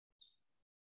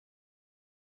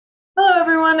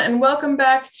everyone, and welcome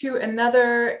back to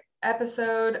another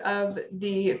episode of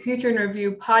the Future in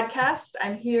Review podcast.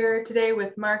 I'm here today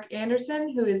with Mark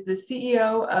Anderson, who is the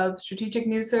CEO of Strategic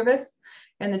News Service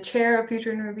and the chair of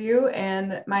Future in Review,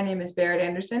 and my name is Barrett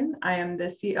Anderson. I am the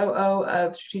COO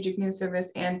of Strategic News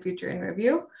Service and Future in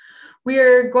Review. We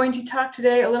are going to talk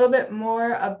today a little bit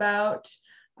more about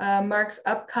Mark's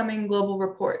upcoming global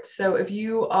report. So if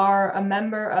you are a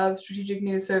member of Strategic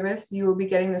News Service, you will be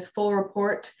getting this full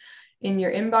report in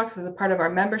your inbox as a part of our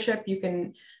membership. You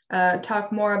can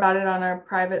talk more about it on our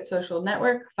private social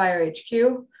network,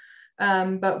 FireHQ.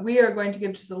 But we are going to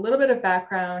give just a little bit of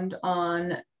background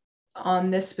on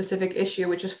this specific issue,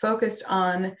 which is focused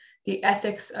on the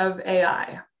ethics of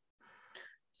AI.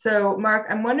 So Mark,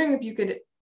 I'm wondering if you could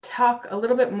talk a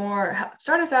little bit more,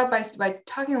 start us out by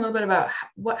talking a little bit about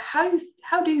how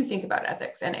do you think about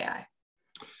ethics and AI?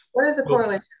 What is the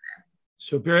correlation there?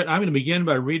 So Barrett, I'm going to begin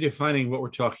by redefining what we're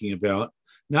talking about,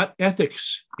 not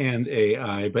ethics and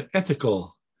AI, but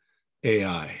ethical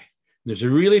AI. There's a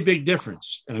really big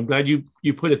difference, and I'm glad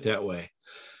you put it that way.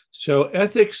 So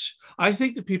ethics, I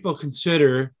think that people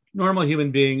consider, normal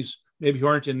human beings, maybe who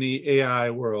aren't in the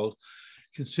AI world,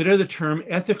 consider the term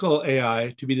ethical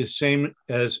AI to be the same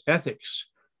as ethics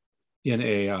in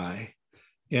AI.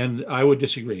 And I would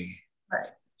disagree. Right.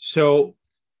 So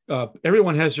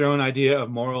everyone has their own idea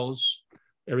of morals.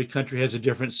 Every country has a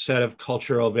different set of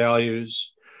cultural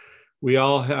values. We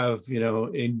all have,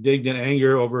 indignant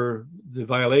anger over the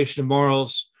violation of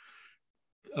morals.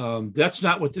 That's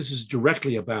not what this is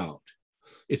directly about.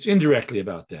 It's indirectly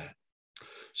about that.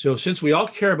 So since we all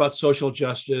care about social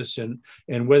justice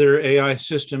and whether AI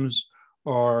systems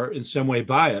are in some way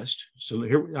biased, so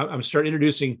here I'm starting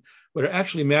introducing what are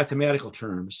actually mathematical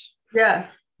terms.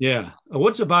 Yeah.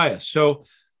 What's a bias? So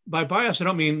by bias, I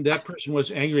don't mean that person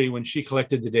was angry when she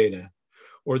collected the data,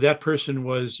 or that person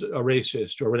was a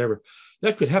racist or whatever.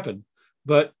 That could happen.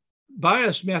 But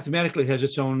bias mathematically has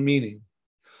its own meaning.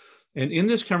 And in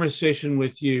this conversation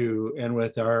with you and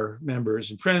with our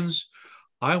members and friends,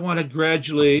 I want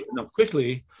to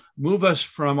quickly move us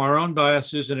from our own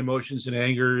biases and emotions and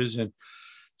angers and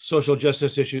social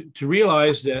justice issues to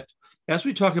realize that as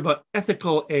we talk about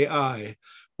ethical AI,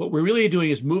 what we're really doing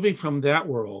is moving from that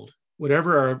world,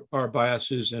 whatever our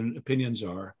biases and opinions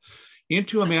are,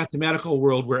 into a mathematical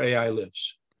world where AI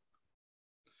lives.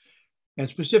 And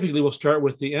specifically, we'll start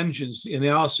with the engines, the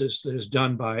analysis that is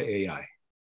done by AI.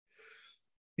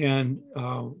 And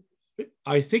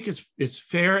I think it's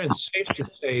fair and safe to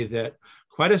say that,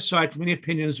 quite aside from any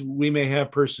opinions we may have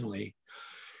personally,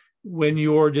 when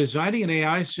you're designing an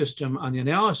AI system on the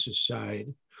analysis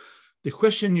side, the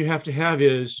question you have to have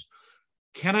is,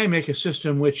 can I make a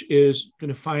system which is going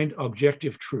to find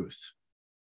objective truth?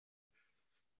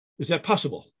 Is that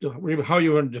possible? How are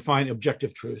you going to define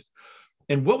objective truth?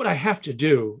 And what would I have to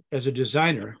do as a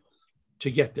designer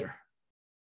to get there?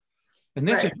 And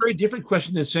that's a very different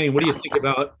question than saying, what do you think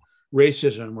about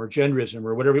racism or genderism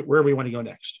or wherever we want to go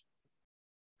next?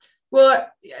 Well,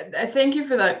 I thank you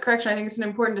for that correction. I think it's an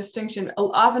important distinction.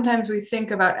 Oftentimes we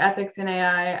think about ethics in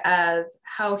AI as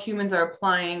how humans are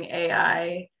applying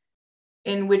AI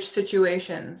in which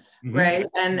situations, right?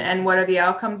 And what are the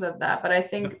outcomes of that? But I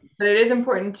think that it is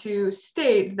important to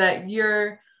state that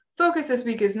your focus this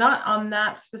week is not on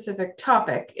that specific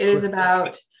topic. It is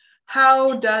about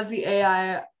how does the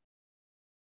AI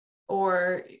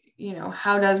or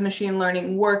how does machine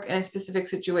learning work in a specific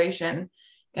situation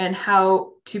and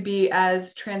how to be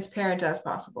as transparent as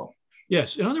possible.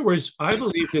 Yes. In other words, I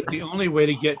believe that the only way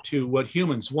to get to what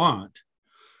humans want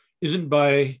isn't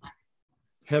by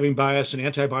having bias and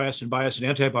anti-bias and bias and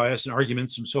anti-bias and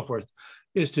arguments and so forth,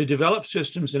 is to develop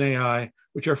systems in AI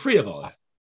which are free of all that,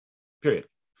 period,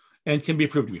 and can be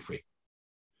proved to be free.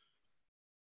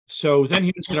 So then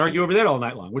humans can argue over that all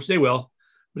night long, which they will.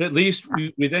 But at least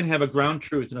we then have a ground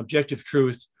truth, an objective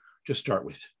truth to start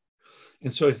with.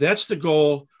 And so if that's the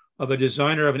goal of a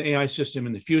designer of an AI system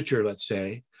in the future, let's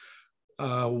say,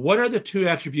 what are the two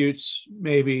attributes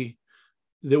maybe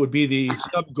that would be the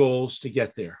sub-goals to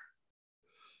get there?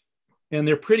 And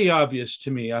they're pretty obvious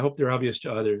to me. I hope they're obvious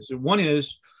to others. One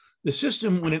is the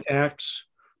system, when it acts,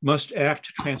 must act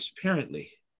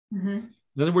transparently. In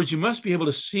other words, you must be able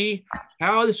to see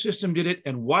how the system did it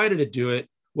and why did it do it,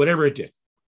 whatever it did.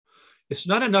 It's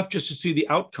not enough just to see the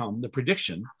outcome, the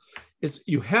prediction.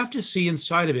 You have to see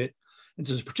inside of it. And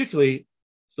this is particularly,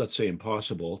 let's say,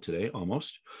 impossible today,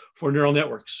 almost, for neural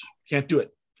networks. Can't do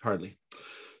it, hardly.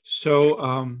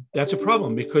 So that's a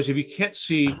problem, because if you can't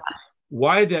see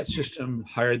why that system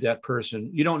hired that person,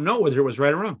 you don't know whether it was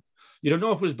right or wrong. You don't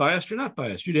know if it was biased or not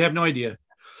biased. You have no idea.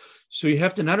 So you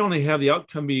have to not only have the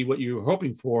outcome be what you're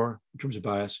hoping for in terms of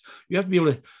bias, you have to be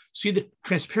able to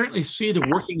transparently see the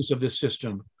workings of this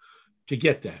system to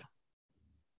get that.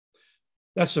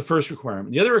 That's the first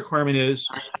requirement. The other requirement is,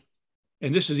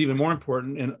 and this is even more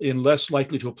important and less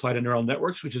likely to apply to neural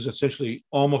networks, which is essentially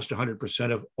almost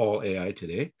 100% of all AI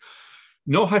today,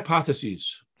 no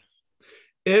hypotheses.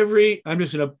 I'm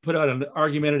just going to put out an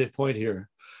argumentative point here.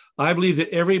 I believe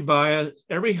that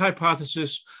every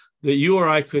hypothesis that you or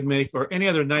I could make, or any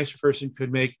other nice person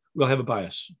could make, will have a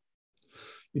bias.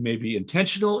 It may be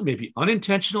intentional, it may be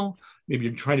unintentional, maybe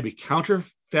you're trying to be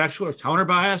counterfactual or counter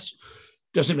bias.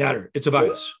 Doesn't matter, it's a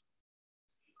bias.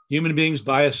 Human beings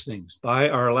bias things by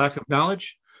our lack of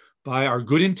knowledge, by our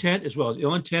good intent as well as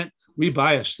ill intent. We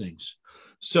bias things.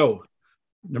 So,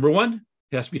 number one,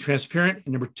 it has to be transparent.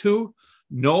 And number two,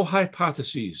 no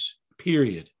hypotheses,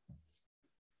 period.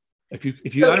 If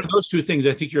you out of those two things,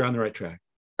 I think you're on the right track.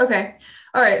 Okay.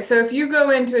 All right. So if you go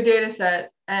into a data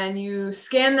set and you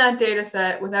scan that data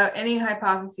set without any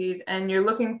hypotheses and you're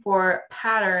looking for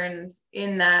patterns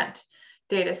in that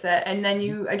data set, and then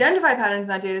you identify patterns in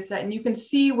that data set and you can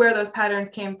see where those patterns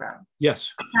came from.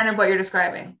 Yes. That's kind of what you're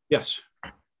describing. Yes.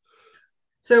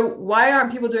 So why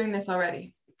aren't people doing this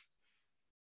already?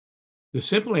 The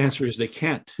simple answer is they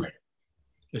can't.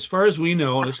 As far as we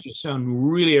know, and this is going to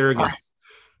sound really arrogant,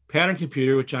 Pattern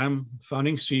Computer, which I'm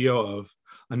founding CEO of,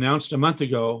 announced a month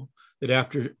ago that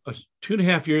after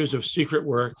 2.5 years of secret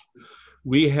work,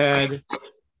 we had,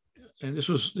 and this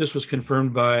was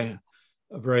confirmed by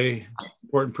a very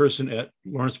important person at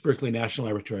Lawrence Berkeley National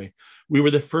Laboratory, we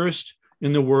were the first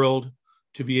in the world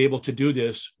to be able to do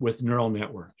this with neural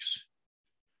networks.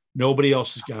 Nobody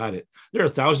else has got it. There are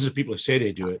thousands of people who say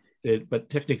they do it, but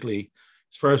technically,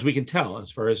 as far as we can tell,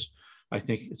 as far as I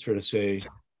think it's fair to say,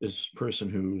 this person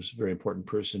who's a very important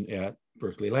person at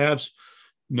Berkeley Labs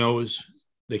knows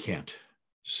they can't.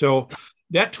 So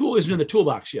that tool isn't in the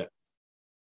toolbox yet.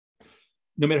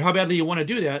 No matter how badly you want to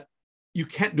do that, you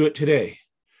can't do it today.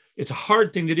 It's a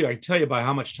hard thing to do. I can tell you by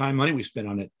how much time, money we spend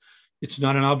on it. It's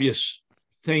not an obvious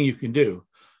thing you can do.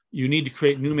 You need to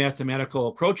create new mathematical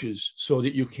approaches so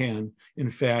that you can,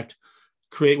 in fact,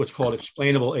 create what's called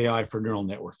explainable AI for neural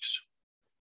networks.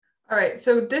 All right,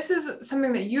 so this is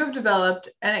something that you have developed,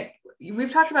 and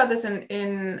we've talked about this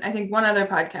in I think one other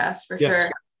podcast for Yes.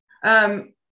 sure.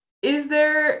 Is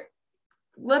there?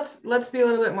 Let's be a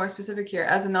little bit more specific here.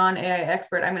 As a non-AI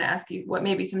expert, I'm going to ask you what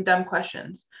maybe some dumb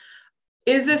questions.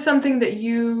 Is this something that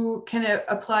you can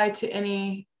apply to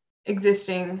any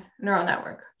existing neural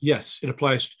network? Yes, it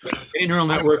applies to any neural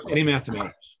network, any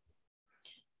mathematics.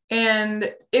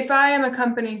 And if I am a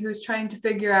company who's trying to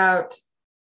figure out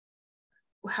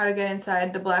how to get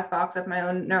inside the black box of my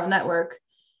own neural network,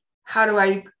 how do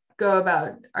I go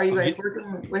about? Are you guys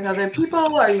working with other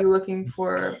people? Are you looking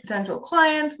for potential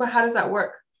clients? But how does that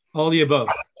work? All the above.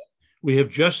 We have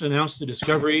just announced the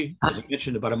discovery, as I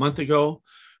mentioned about a month ago.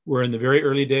 We're in the very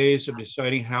early days of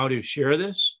deciding how to share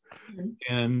this.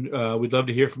 And we'd love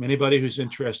to hear from anybody who's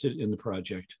interested in the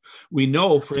project. We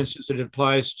know, for instance, that it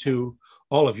applies to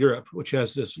all of Europe, which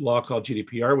has this law called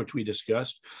GDPR, which we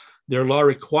discussed. Their law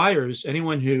requires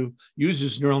anyone who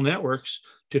uses neural networks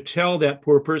to tell that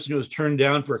poor person who was turned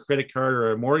down for a credit card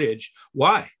or a mortgage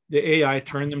why the AI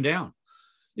turned them down.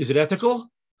 Is it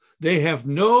ethical? They have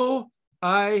no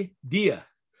idea.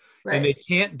 Right. And they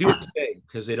can't do it today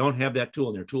because they don't have that tool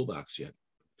in their toolbox yet.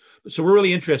 So we're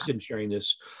really interested in sharing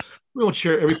this. We won't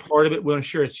share every part of it. We want to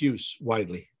share its use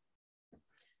widely.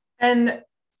 And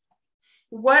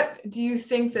what do you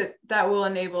think that will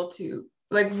enable to,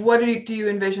 like, what do you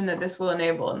envision that this will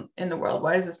enable in the world?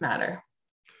 Why does this matter?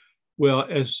 Well,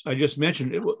 as I just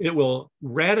mentioned, it will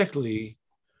radically,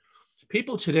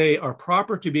 people today are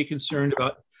proper to be concerned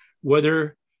about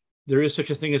whether there is such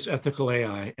a thing as ethical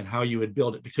AI and how you would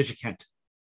build it, because you can't.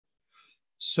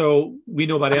 So we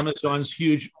know about Amazon's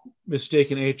huge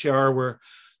mistake in HR where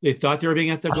they thought they were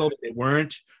being ethical, but they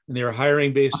weren't. And they were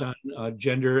hiring based on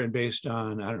gender and based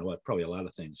on, I don't know what, probably a lot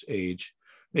of things, age,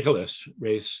 make a list,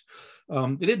 race.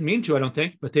 They didn't mean to, I don't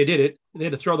think, but they did it. They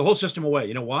had to throw the whole system away.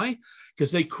 You know why?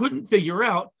 Because they couldn't figure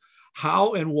out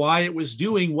how and why it was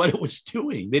doing what it was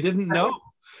doing. They didn't know.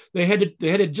 They had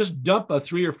to just dump a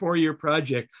 3 or 4 year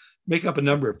project, make up a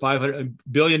number, $500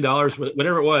 billion,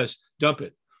 whatever it was, dump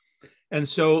it. And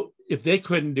so if they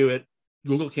couldn't do it,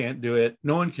 Google can't do it,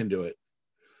 no one can do it.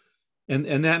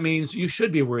 And that means you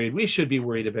should be worried. We should be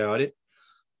worried about it.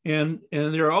 And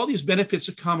there are all these benefits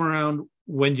that come around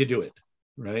when you do it,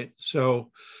 right?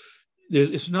 So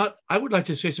it's not, I would like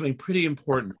to say something pretty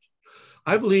important.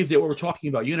 I believe that what we're talking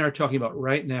about, you and I are talking about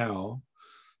right now,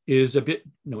 is a bit,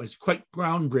 it's quite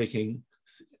groundbreaking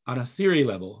on a theory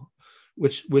level.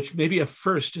 which may be a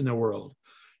first in the world.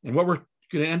 And what we're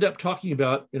going to end up talking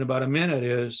about in about a minute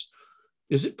is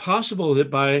it possible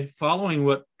that by following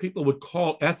what people would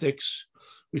call ethics,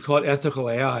 we call it ethical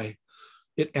AI,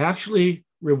 it actually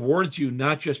rewards you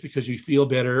not just because you feel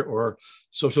better or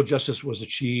social justice was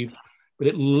achieved, but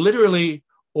it literally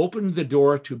opened the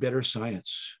door to better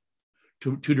science,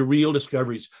 to the real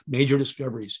discoveries, major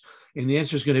discoveries. And the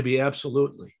answer is going to be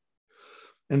absolutely.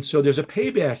 And so there's a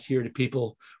payback here to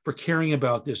people for caring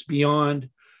about this beyond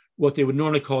what they would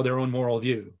normally call their own moral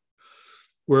view.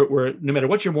 Where no matter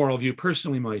what your moral view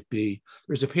personally might be,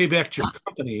 there's a payback to your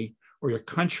company or your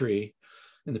country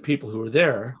and the people who are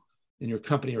there in your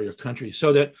company or your country,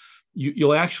 so that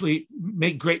you'll actually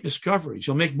make great discoveries.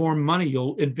 You'll make more money.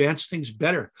 You'll advance things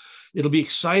better. It'll be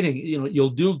exciting. You'll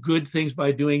do good things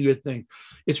by doing good things.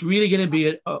 It's really going to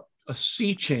be a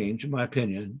sea change, in my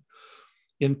opinion,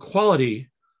 in quality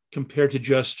compared to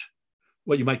just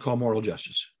what you might call moral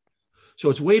justice. So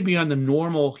it's way beyond the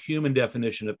normal human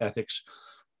definition of ethics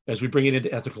as we bring it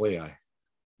into ethical AI.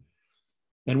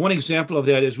 And one example of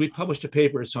that is we published a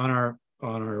paper. It's on our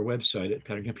website at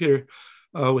Pattern Computer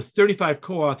with 35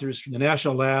 co-authors from the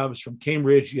national labs, from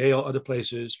Cambridge, Yale, other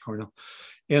places, Cornell.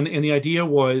 And the idea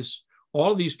was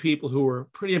all of these people who were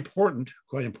pretty important,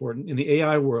 quite important in the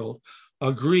AI world,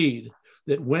 agreed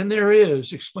that when there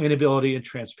is explainability and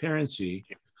transparency,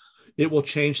 it will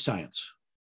change science.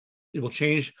 It will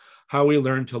change how we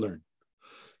learn to learn.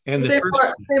 And say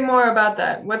more about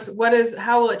that.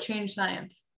 How will it change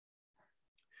science?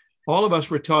 All of us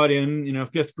were taught in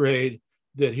fifth grade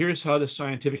that here's how the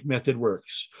scientific method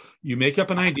works. You make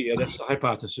up an idea, that's the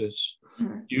hypothesis.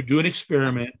 Mm-hmm. You do an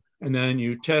experiment, and then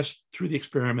you test through the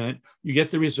experiment, you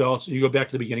get the results, and you go back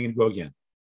to the beginning and go again.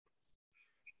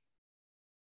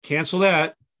 Cancel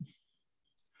that.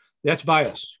 That's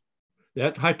bias.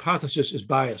 That hypothesis is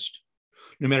biased,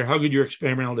 no matter how good your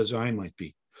experimental design might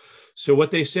be. So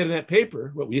what they said in that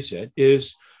paper, what we said,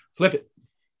 is flip it.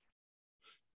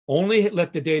 Only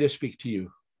let the data speak to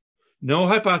you. No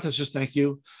hypothesis, thank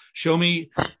you. Show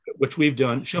me, which we've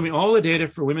done, show me all the data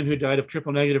for women who died of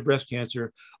triple negative breast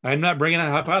cancer. I'm not bringing a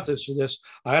hypothesis to this.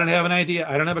 I don't have an idea.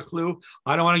 I don't have a clue.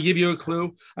 I don't want to give you a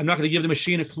clue. I'm not going to give the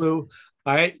machine a clue.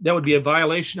 That would be a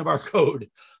violation of our code.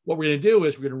 What we're going to do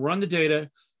is we're going to run the data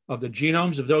of the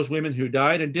genomes of those women who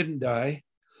died and didn't die,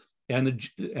 and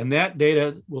that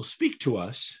data will speak to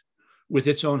us with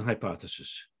its own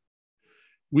hypothesis.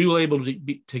 We will be able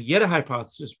to get a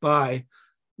hypothesis by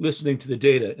listening to the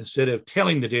data instead of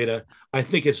telling the data, I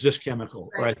think it's this chemical,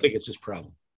 or I think it's this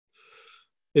problem.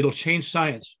 It'll change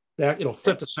science. It'll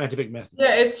flip the scientific method.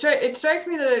 Yeah, it strikes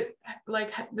me that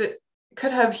that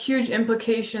could have huge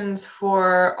implications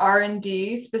for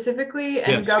R&D specifically,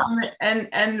 and yes, government.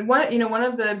 And one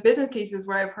of the business cases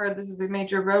where I've heard this is a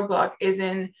major roadblock is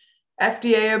in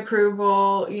FDA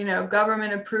approval,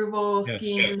 government approval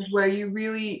schemes, yes, where you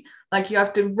really you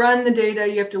have to run the data,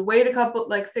 you have to wait a couple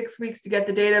 6 weeks to get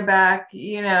the data back,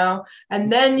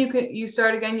 and then you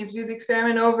start again, you have to do the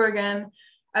experiment over again,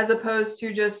 as opposed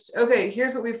to just, okay,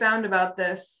 here's what we found about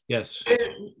this. Yes.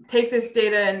 Take this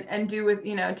data and do with,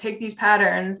 take these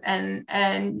patterns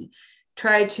and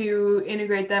try to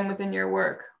integrate them within your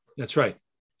work. That's right.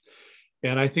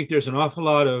 And I think there's an awful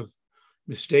lot of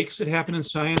mistakes that happen in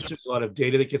science. There's a lot of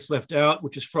data that gets left out,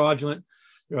 which is fraudulent.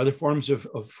 There are other forms of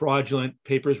fraudulent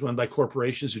papers run by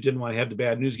corporations who didn't want to have the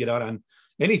bad news get out on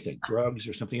anything, drugs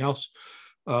or something else.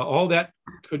 All that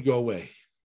could go away.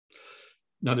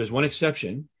 Now, there's one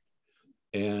exception,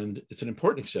 and it's an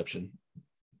important exception.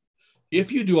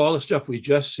 If you do all the stuff we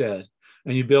just said,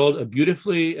 and you build a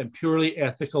beautifully and purely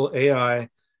ethical AI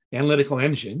analytical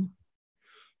engine,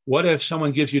 what if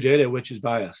someone gives you data which is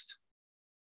biased?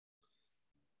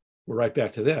 We're right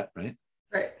back to that, right?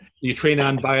 Right. You train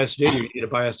on biased data, you get a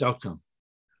biased outcome.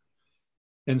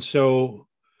 And so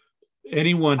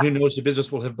anyone who knows the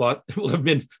business will have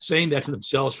been saying that to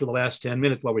themselves for the last 10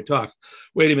 minutes while we talk.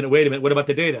 Wait a minute, what about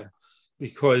the data?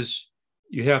 Because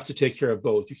you have to take care of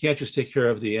both. You can't just take care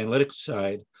of the analytics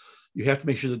side. You have to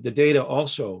make sure that the data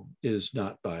also is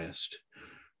not biased,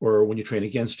 or when you train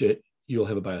against it, you'll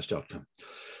have a biased outcome.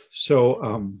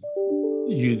 So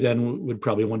you then would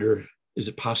probably wonder, is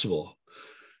it possible?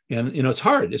 And it's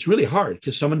hard. It's really hard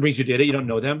because someone brings you data, you don't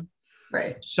know them.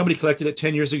 Right. Somebody collected it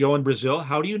 10 years ago in Brazil.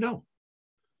 How do you know?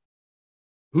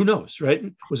 Who knows, right?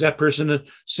 Was that person a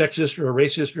sexist or a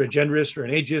racist or a genderist or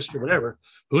an ageist or whatever?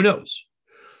 Who knows?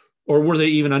 Or were they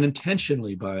even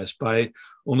unintentionally biased by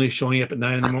only showing up at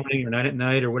 9 in the morning or 9 at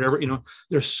night or whatever?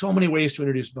 There's so many ways to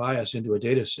introduce bias into a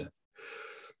data set.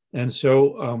 And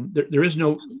so there is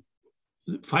no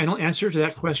final answer to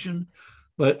that question,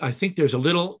 but I think there's a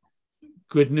little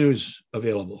good news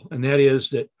available. And that is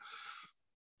that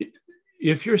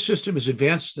if your system is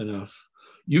advanced enough,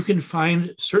 you can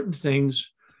find certain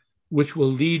things which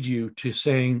will lead you to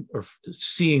saying or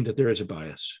seeing that there is a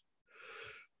bias.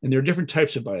 And there are different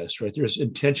types of bias, right? There's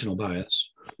intentional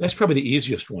bias. That's probably the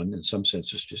easiest one in some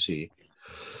senses to see.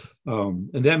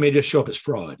 And that may just show up as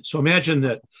fraud. So imagine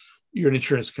that you're an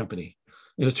insurance company,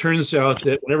 and it turns out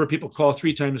that whenever people call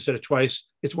 3 times instead of twice,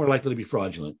 it's more likely to be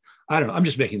fraudulent. I don't know. I'm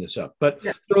just making this up. But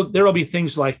yeah, there will be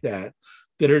things like that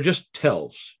that are just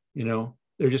tells,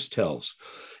 they're just tells.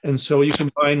 And so you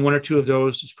combine 1 or 2 of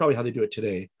those. It's probably how they do it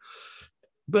today.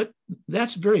 But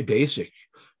that's very basic.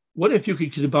 What if you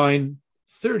could combine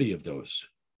 30 of those,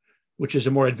 which is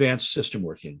a more advanced system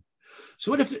working?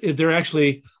 So what if they're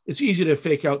actually, it's easy to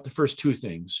fake out the first 2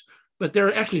 things, but there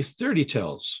are actually 30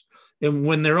 tells. And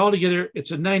when they're all together,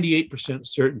 it's a 98%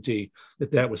 certainty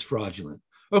that that was fraudulent.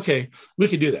 Okay, we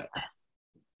could do that.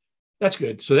 That's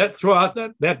good. So that throw out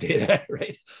that data,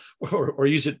 right? Or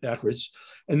use it backwards.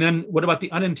 And then what about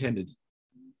the unintended?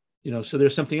 So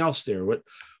there's something else there.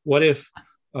 What if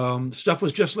stuff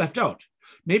was just left out?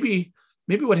 Maybe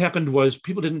what happened was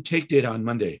people didn't take data on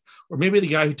Monday, or maybe the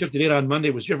guy who took the data on Monday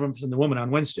was different from the woman on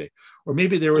Wednesday, or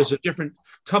maybe there was a different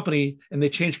company and they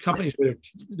changed companies where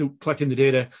they're collecting the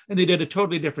data and they did a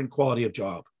totally different quality of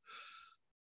job.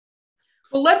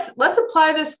 Well, let's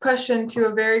apply this question to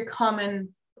a very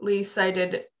commonly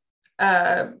cited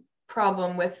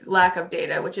problem with lack of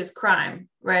data, which is crime,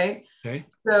 right? Okay.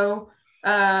 So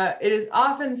it is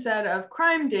often said of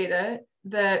crime data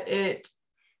that it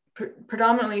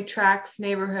predominantly tracks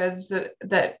neighborhoods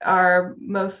that are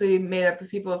mostly made up of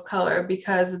people of color,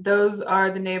 because those are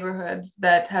the neighborhoods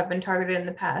that have been targeted in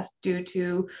the past due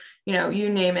to, you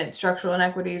name it, structural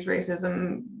inequities,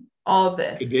 racism, all of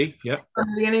this. Could be, yeah. From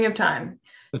the beginning of time.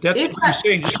 But that's what you're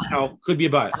saying just now could be a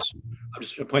bias. I'm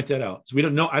just going to point that out. So we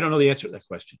don't know. I don't know the answer to that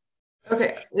question.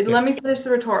 Okay, let me finish the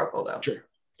rhetorical though. Sure.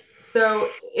 So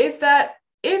if that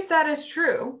is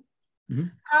true, mm-hmm.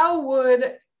 How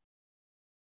would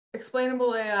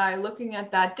explainable AI looking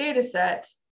at that data set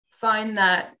find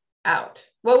that out?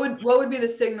 What would be the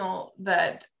signal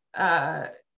that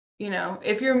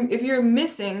if you're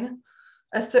missing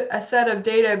a set of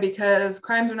data because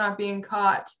crimes are not being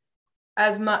caught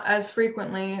as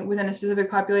frequently within a specific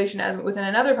population as within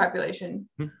another population,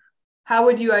 mm-hmm. How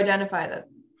would you identify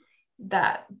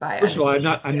that bias? First of all,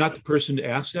 I'm not the person to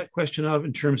ask that question of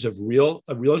in terms of a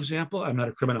real example. I'm not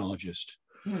a criminologist.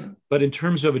 Mm-hmm. But in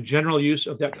terms of a general use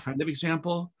of that kind of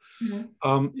example,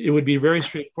 mm-hmm. It would be very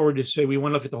straightforward to say we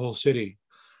want to look at the whole city,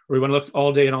 or we want to look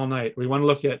all day and all night. Or we want to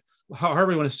look at however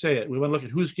we want to say it. We want to look at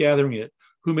who's gathering it,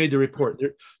 who made the report.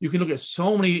 You can look at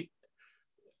so many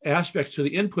aspects to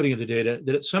the inputting of the data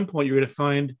that at some point you're going to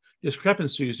find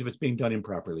discrepancies if it's being done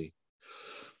improperly.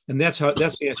 And that's the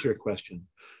answer to your question.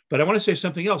 But I want to say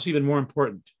something else even more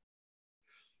important.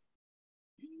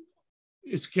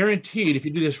 It's guaranteed if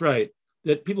you do this right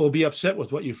that people will be upset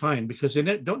with what you find because they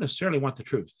don't necessarily want the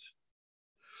truth.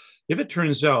 If it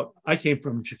turns out, I came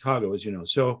from Chicago, as you know,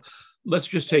 so let's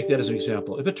just take that as an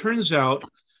example. If it turns out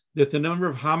that the number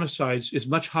of homicides is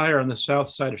much higher on the south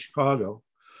side of Chicago,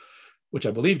 which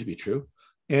I believe to be true,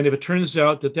 and if it turns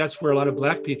out that that's where a lot of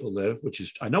Black people live,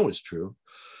 which I know is true,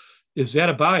 is that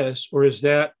a bias or is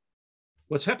that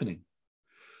what's happening?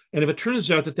 And if it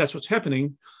turns out that that's what's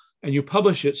happening and you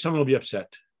publish it, someone will be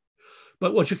upset.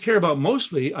 But what you care about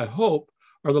mostly, I hope,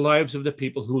 are the lives of the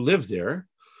people who live there.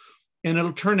 And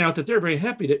it'll turn out that they're very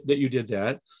happy that you did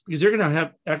that because they're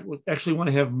going to actually want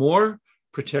to have more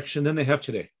protection than they have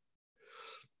today.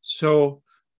 So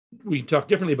we can talk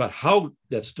differently about how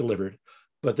that's delivered,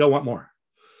 but they'll want more.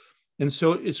 And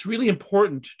so it's really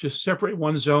important to separate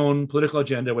one's own political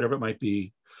agenda, whatever it might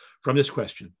be, from this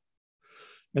question.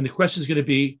 And the question is going to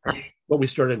be what we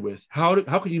started with. How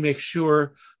can you make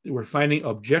sure that we're finding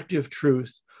objective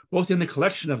truth, both in the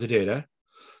collection of the data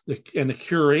and the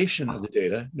curation of the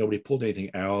data, nobody pulled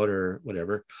anything out or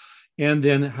whatever, and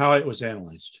then how it was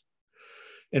analyzed.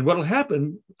 And what'll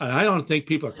happen, and I don't think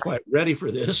people are quite ready for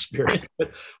this,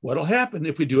 but what'll happen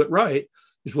if we do it right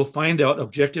is we'll find out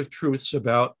objective truths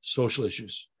about social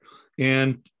issues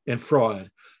and fraud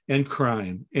and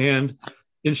crime and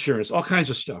insurance, all kinds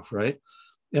of stuff, right?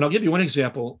 And I'll give you one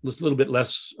example that's a little bit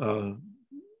less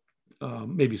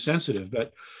maybe sensitive,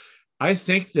 but I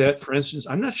think that, for instance,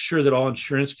 I'm not sure that all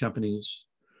insurance companies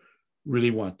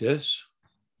really want this.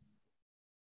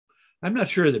 I'm not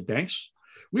sure that banks,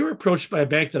 we were approached by a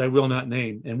bank that I will not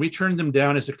name, and we turned them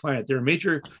down as a client. They're a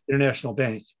major international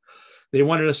bank. They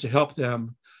wanted us to help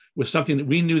them with something that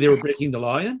we knew they were breaking the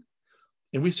law in.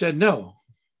 And we said, no.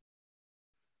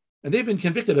 And they've been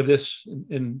convicted of this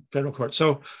in federal court.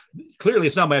 So clearly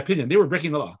it's not my opinion. They were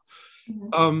breaking the law.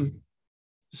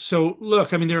 So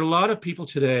look, I mean, there are a lot of people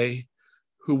today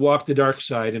who walk the dark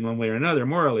side in one way or another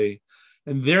morally,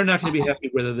 and they're not going to be happy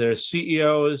whether they're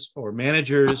CEOs or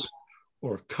managers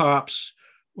or cops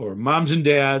or moms and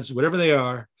dads, whatever they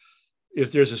are.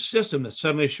 If there's a system that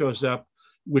suddenly shows up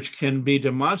which can be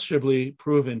demonstrably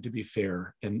proven to be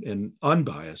fair and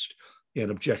unbiased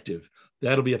and objective,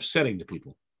 that'll be upsetting to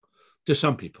people, to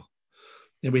some people.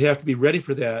 And we have to be ready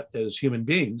for that as human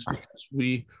beings, because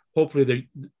we hopefully,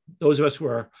 those of us who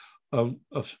are of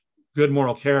good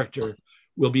moral character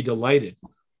will be delighted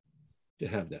to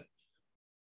have that.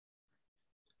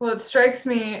 Well, it strikes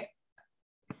me,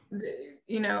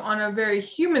 on a very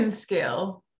human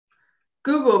scale,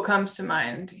 Google comes to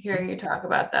mind hearing you talk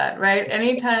about that, right?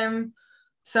 Anytime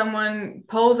someone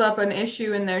pulls up an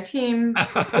issue in their team,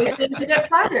 they tend to get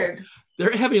fired.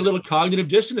 They're having a little cognitive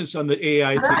dissonance on the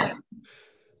AI right. team.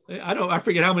 I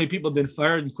forget how many people have been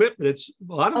fired and quit, but it's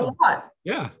a lot of them. Lot.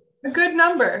 Yeah. A good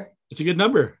number. It's a good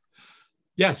number.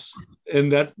 Yes.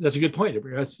 And that's a good point.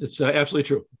 It's absolutely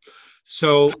true.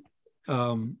 So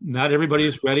not everybody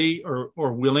is ready or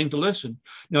willing to listen.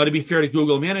 Now, to be fair to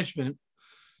Google management,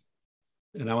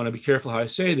 and I want to be careful how I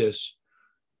say this,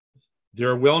 there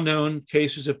are well-known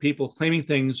cases of people claiming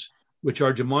things which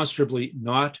are demonstrably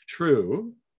not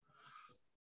true,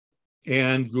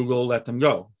 and Google let them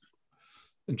go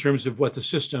in terms of what the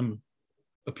system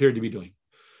appeared to be doing.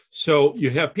 So you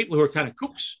have people who are kind of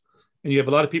kooks, and you have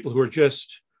a lot of people who are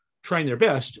just trying their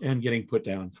best and getting put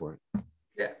down for it.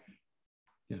 Yeah.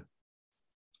 Yeah.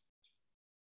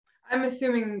 I'm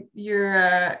assuming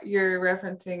you're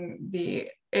referencing the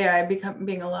AI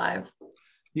being alive.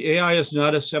 The AI is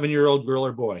not a 7-year-old girl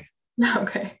or boy.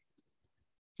 Okay.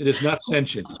 It is not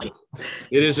sentient.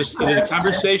 It is a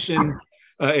conversation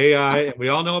AI, and we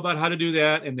all know about how to do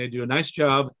that, and they do a nice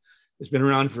job. It's been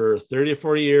around for 30 or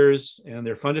 40 years, and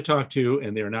they're fun to talk to,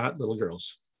 and they're not little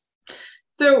girls.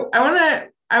 So I want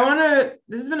to,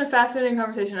 this has been a fascinating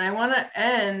conversation. I want to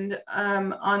end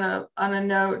on a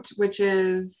note, which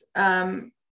is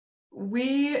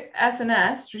we,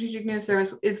 SNS, Strategic News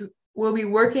Service, will be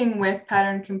working with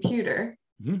Pattern Computer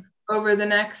over the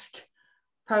next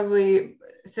probably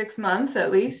 6 months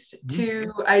at least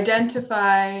to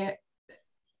identify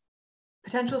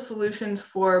potential solutions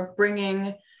for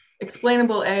bringing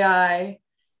explainable AI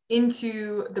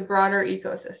into the broader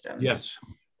ecosystem. Yes.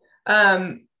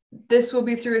 This will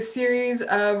be through a series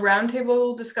of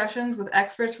roundtable discussions with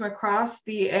experts from across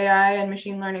the AI and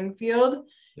machine learning field.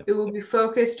 Yep. It will be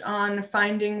focused on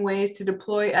finding ways to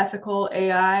deploy ethical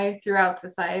AI throughout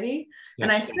society. Yes.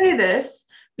 And I say this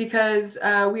because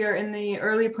we are in the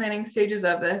early planning stages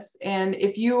of this. And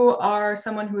if you are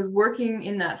someone who is working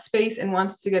in that space and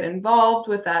wants to get involved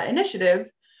with that initiative,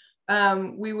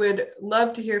 we would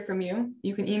love to hear from you.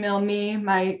 You can email me.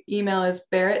 My email is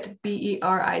Berit,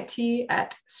 BERIT,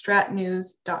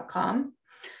 @stratnews.com.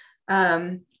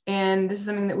 And this is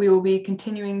something that we will be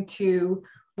continuing to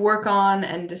work on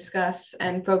and discuss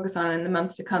and focus on in the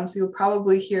months to come. So you'll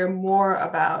probably hear more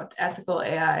about ethical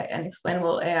AI and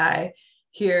explainable AI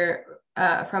here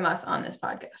from us on this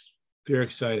podcast. Very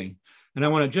exciting. And I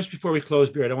want to, just before we close,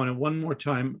 Berit, I want to one more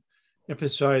time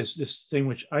emphasize this thing,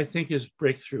 which I think is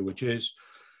breakthrough, which is,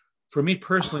 for me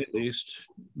personally, at least,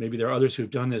 maybe there are others who've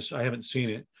done this, I haven't seen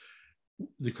it.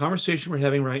 The conversation we're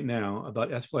having right now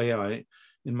about ethical AI,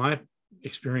 in my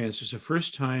experience, is the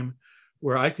first time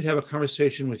where I could have a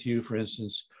conversation with you, for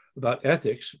instance, about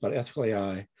ethics, about ethical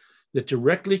AI, that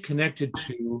directly connected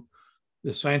to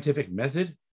the scientific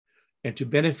method and to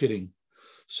benefiting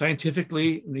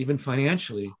scientifically and even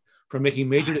financially from making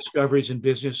major discoveries in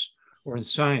business or in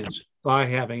science by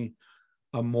having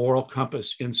a moral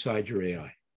compass inside your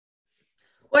AI.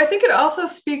 Well, I think it also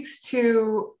speaks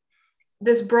to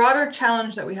this broader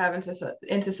challenge that we have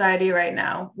in society right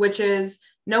now, which is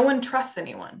no one trusts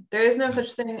anyone. There is no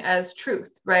such thing as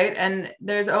truth, right? And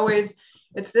there's always,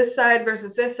 it's this side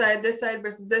versus this side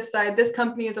versus this side. This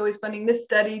company is always funding this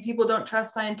study. People don't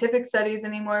trust scientific studies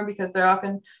anymore because they're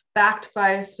often backed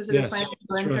by a specific financial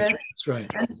interest. That's right.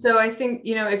 And so I think,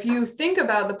 if you think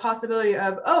about the possibility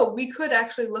of, we could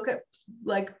actually look at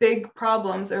like big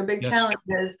problems or big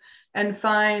challenges and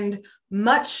find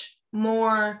much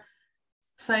more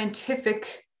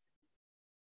scientific,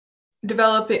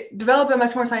 develop a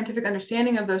much more scientific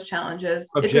understanding of those challenges.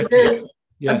 Objective.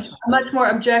 It's a very much more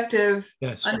objective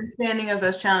understanding of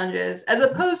those challenges, as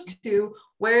opposed to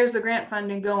where's the grant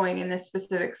funding going in this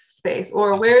specific space,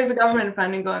 or where's the government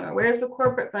funding going, or where's the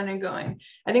corporate funding going.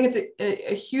 I think it's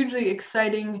a hugely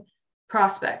exciting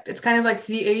prospect. It's kind of like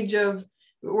the age of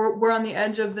we're on the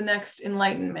edge of the next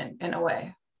enlightenment in a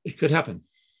way. It could happen.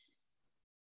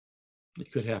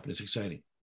 It could happen. It's exciting.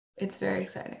 It's very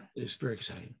exciting. It's very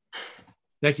exciting.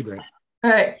 Thank you, Barry.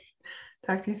 All right.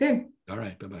 Talk to you soon. All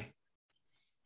right. Bye-bye.